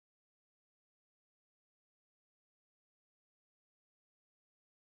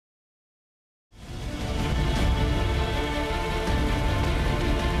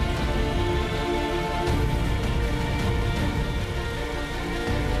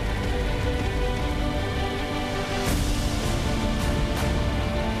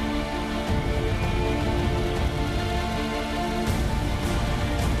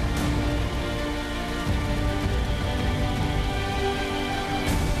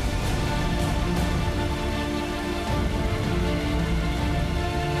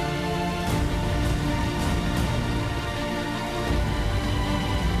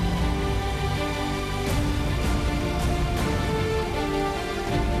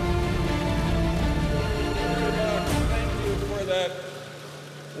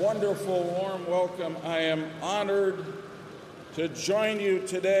wonderful, warm welcome. I am honored to join you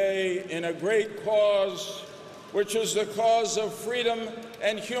today in a great cause, which is the cause of freedom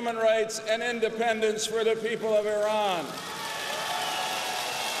and human rights and independence for the people of Iran.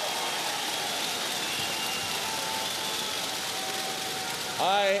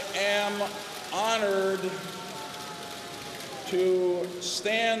 I am honored to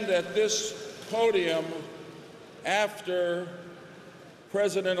stand at this podium after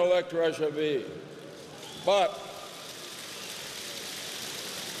President-elect Rajavi. But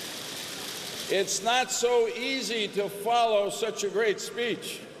it's not so easy to follow such a great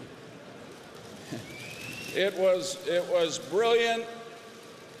speech. It was brilliant.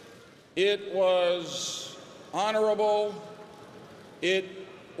 It was honorable. It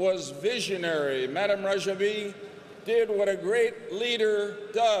was visionary. Madame Rajavi did what a great leader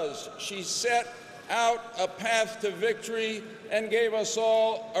does. She set out a path to victory and gave us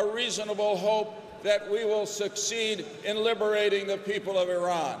all a reasonable hope that we will succeed in liberating the people of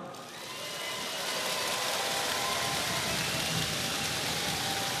Iran.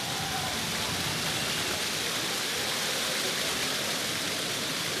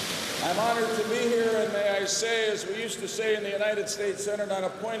 I'm honored to be here, and may I say, as we used to say in the United States Senate, on a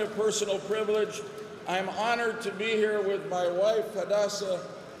point of personal privilege, I'm honored to be here with my wife, Hadassah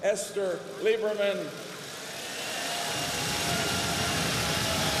Esther Lieberman.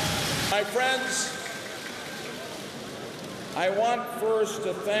 My friends, I want first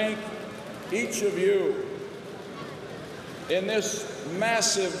to thank each of you in this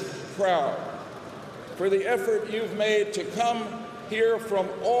massive crowd for the effort you've made to come here from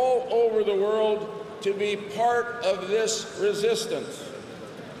all over the world to be part of this resistance.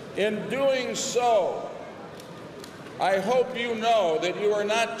 In doing so, I hope you know that you are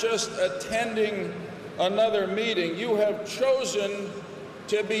not just attending another meeting. You have chosen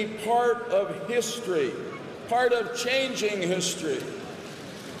to be part of history, part of changing history.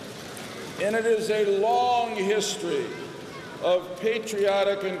 And it is a long history of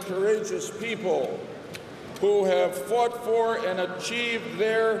patriotic and courageous people who have fought for and achieved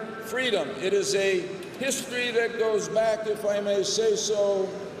their freedom. It is a history that goes back, if I may say so,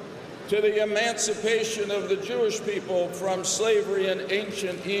 to the emancipation of the Jewish people from slavery in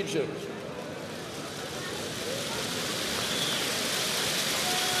ancient Egypt.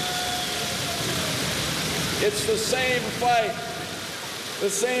 It's the same fight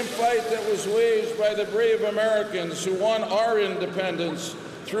that was waged by the brave Americans who won our independence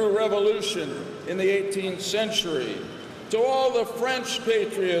through revolution in the 18th century, to all the French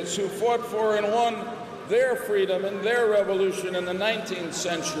patriots who fought for and won their freedom and their revolution in the 19th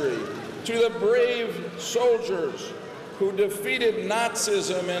century, to the brave soldiers who defeated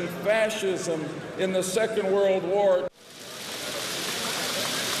Nazism and fascism in the Second World War.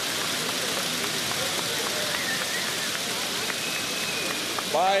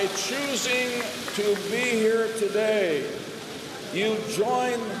 By choosing to be here today, you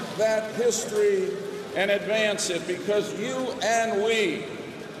join that history and advance it, because you and we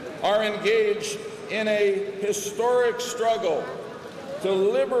are engaged in a historic struggle to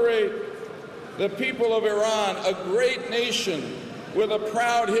liberate the people of Iran, a great nation with a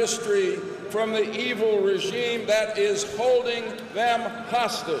proud history, from the evil regime that is holding them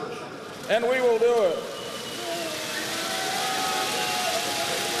hostage. And we will do it.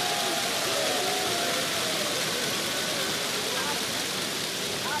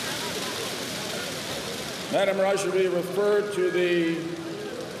 Madame Rajavi referred to the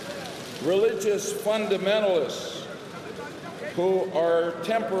religious fundamentalists who are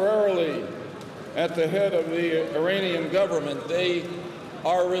temporarily at the head of the Iranian government. They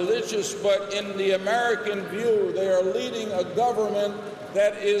are religious, but in the American view, they are leading a government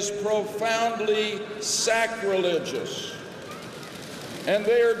that is profoundly sacrilegious. And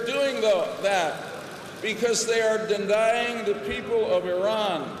they are doing that because they are denying the people of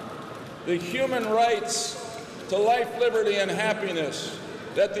Iran the human rights to life, liberty, and happiness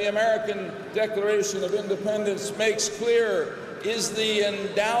that the American Declaration of Independence makes clear is the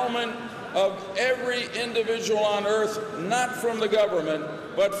endowment of every individual on earth, not from the government,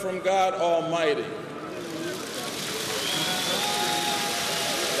 but from God Almighty.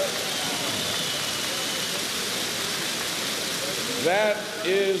 That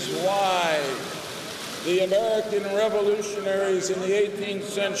is why the American revolutionaries in the 18th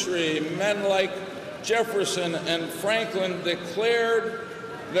century, men like Jefferson and Franklin, declared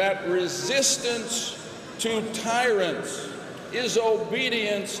that resistance to tyrants is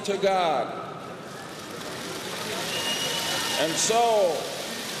obedience to God. And so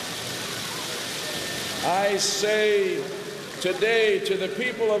I say today to the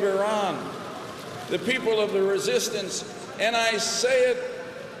people of Iran, the people of the resistance, and I say it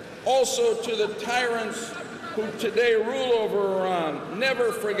also to the tyrants who today rule over Iran.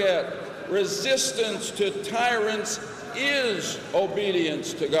 Never forget, resistance to tyrants is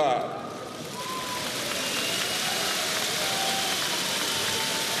obedience to God.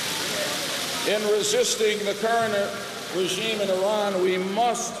 In resisting the current regime in Iran, we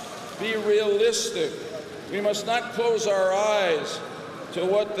must be realistic. We must not close our eyes to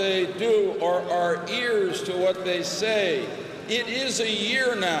what they do or our ears to what they say. It is a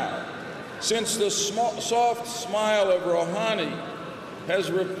year now since the soft smile of Rouhani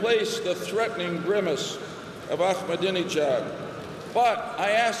has replaced the threatening grimace of Ahmadinejad. But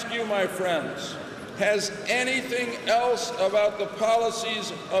I ask you, my friends, has anything else about the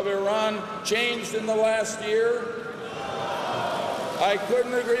policies of Iran changed in the last year? I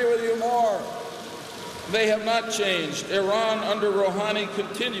couldn't agree with you more. They have not changed. Iran under Rouhani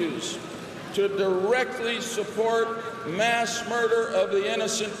continues to directly support mass murder of the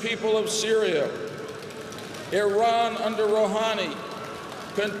innocent people of Syria. Iran under Rouhani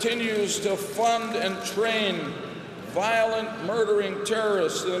continues to fund and train violent, murdering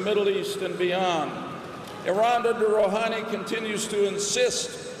terrorists in the Middle East and beyond. Iran under Rouhani continues to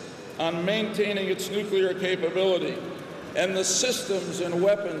insist on maintaining its nuclear capability and the systems and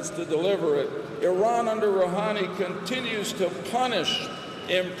weapons to deliver it. Iran under Rouhani continues to punish,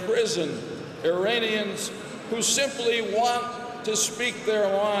 imprison Iranians who simply want to speak their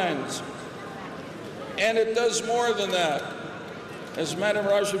minds. And it does more than that. As Madam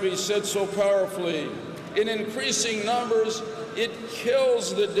Rajabi said so powerfully, in increasing numbers, it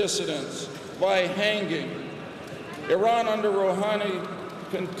kills the dissidents by hanging. Iran under Rouhani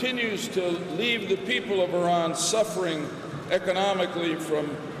continues to leave the people of Iran suffering economically from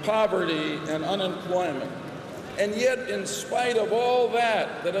poverty and unemployment. And yet, in spite of all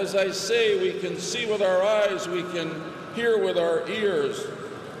that, as I say, we can see with our eyes, we can hear with our ears,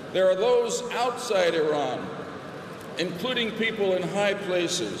 there are those outside Iran, including people in high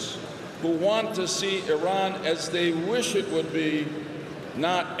places, who want to see Iran as they wish it would be,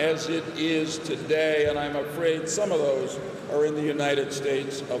 not as it is today, and I'm afraid some of those are in the United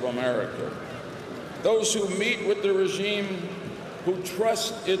States of America. Those who meet with the regime, who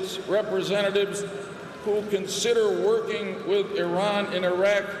trust its representatives, who consider working with Iran in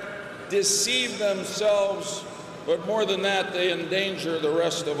Iraq, deceive themselves, but more than that, they endanger the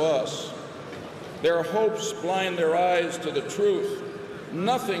rest of us. Their hopes blind their eyes to the truth.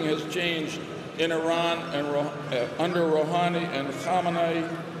 Nothing has changed in Iran and under Rouhani and Khamenei.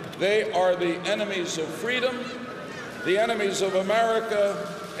 They are the enemies of freedom, the enemies of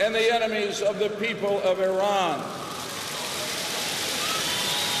America, and the enemies of the people of Iran.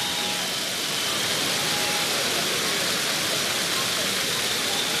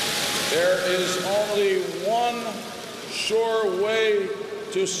 There is only one sure way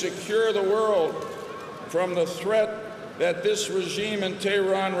to secure the world from the threat that this regime in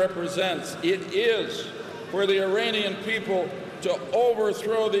Tehran represents. It is for the Iranian people to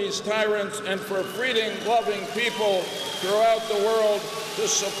overthrow these tyrants and for freedom-loving people throughout the world to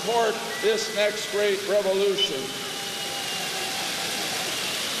support this next great revolution.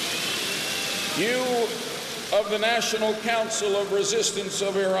 You of the National Council of Resistance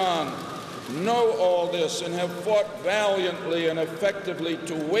of Iran know all this and have fought valiantly and effectively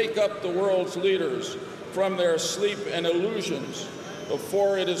to wake up the world's leaders from their sleep and illusions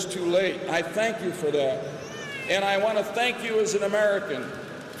before it is too late. I thank you for that. And I want to thank you as an American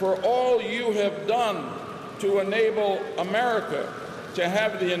for all you have done to enable America to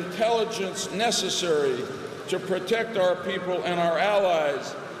have the intelligence necessary to protect our people and our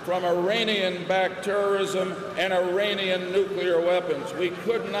allies from Iranian-backed terrorism and Iranian nuclear weapons. We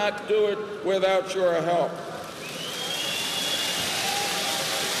could not do it without your help.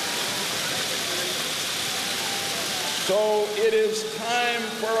 So it is time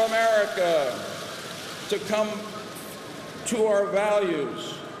for America to come to our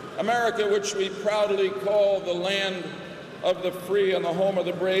values. America, which we proudly call the land of the free and the home of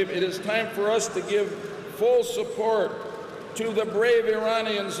the brave, it is time for us to give full support to the brave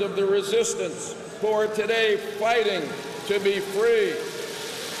Iranians of the resistance who are today fighting to be free.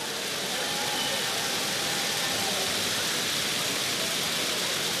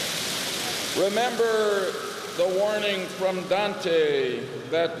 Remember the warning from Dante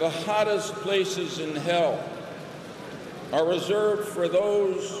that the hottest places in hell are reserved for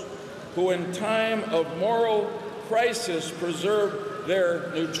those who in time of moral crisis preserve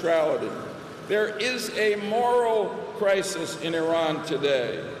their neutrality. There is a moral crisis in Iran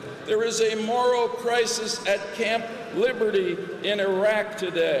today. There is a moral crisis at Camp Liberty in Iraq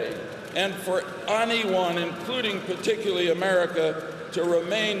today. And for anyone, including particularly America, to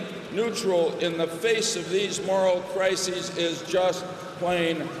remain neutral in the face of these moral crises is just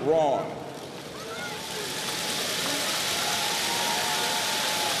plain wrong.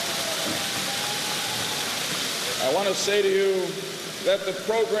 I want to say to you that the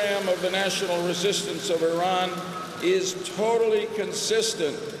program of the national resistance of Iran is totally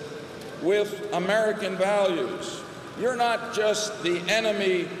consistent with American values. You're not just the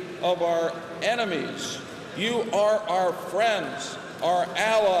enemy of our enemies. You are our friends, our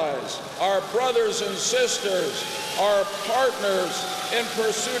allies, our brothers and sisters, our partners in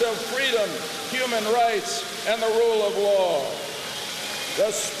pursuit of freedom, human rights, and the rule of law.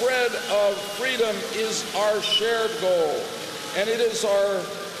 The spread of freedom is our shared goal, and it is our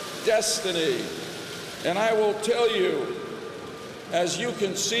destiny. And I will tell you, as you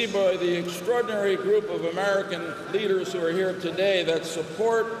can see by the extraordinary group of American leaders who are here today, that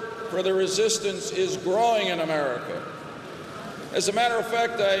support for the resistance is growing in America. As a matter of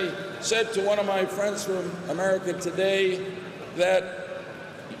fact, I said to one of my friends from America today that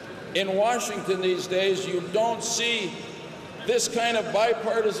in Washington these days, you don't see this kind of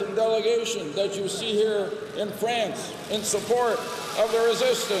bipartisan delegation that you see here in France in support of the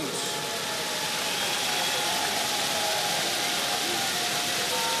resistance.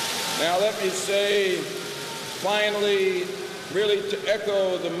 Now let me say, finally, really to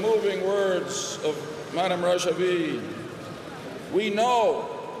echo the moving words of Madame Rajavi, we know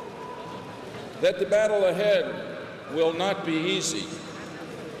that the battle ahead will not be easy,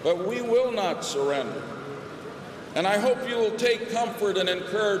 but we will not surrender. And I hope you will take comfort and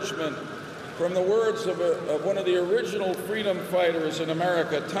encouragement from the words of one of the original freedom fighters in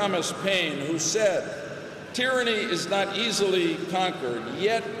America, Thomas Paine, who said, "Tyranny is not easily conquered,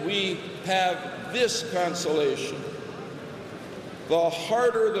 yet we have this consolation. The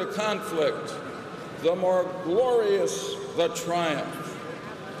harder the conflict, the more glorious the triumph."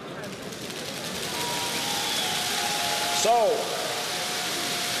 So,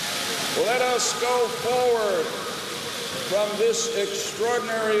 let us go forward from this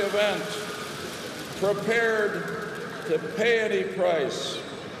extraordinary event, prepared to pay any price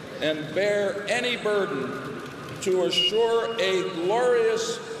and bear any burden to assure a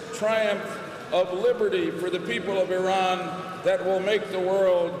glorious triumph of liberty for the people of Iran that will make the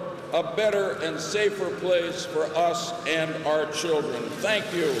world a better and safer place for us and our children. Thank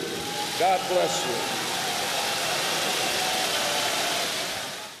you. God bless you.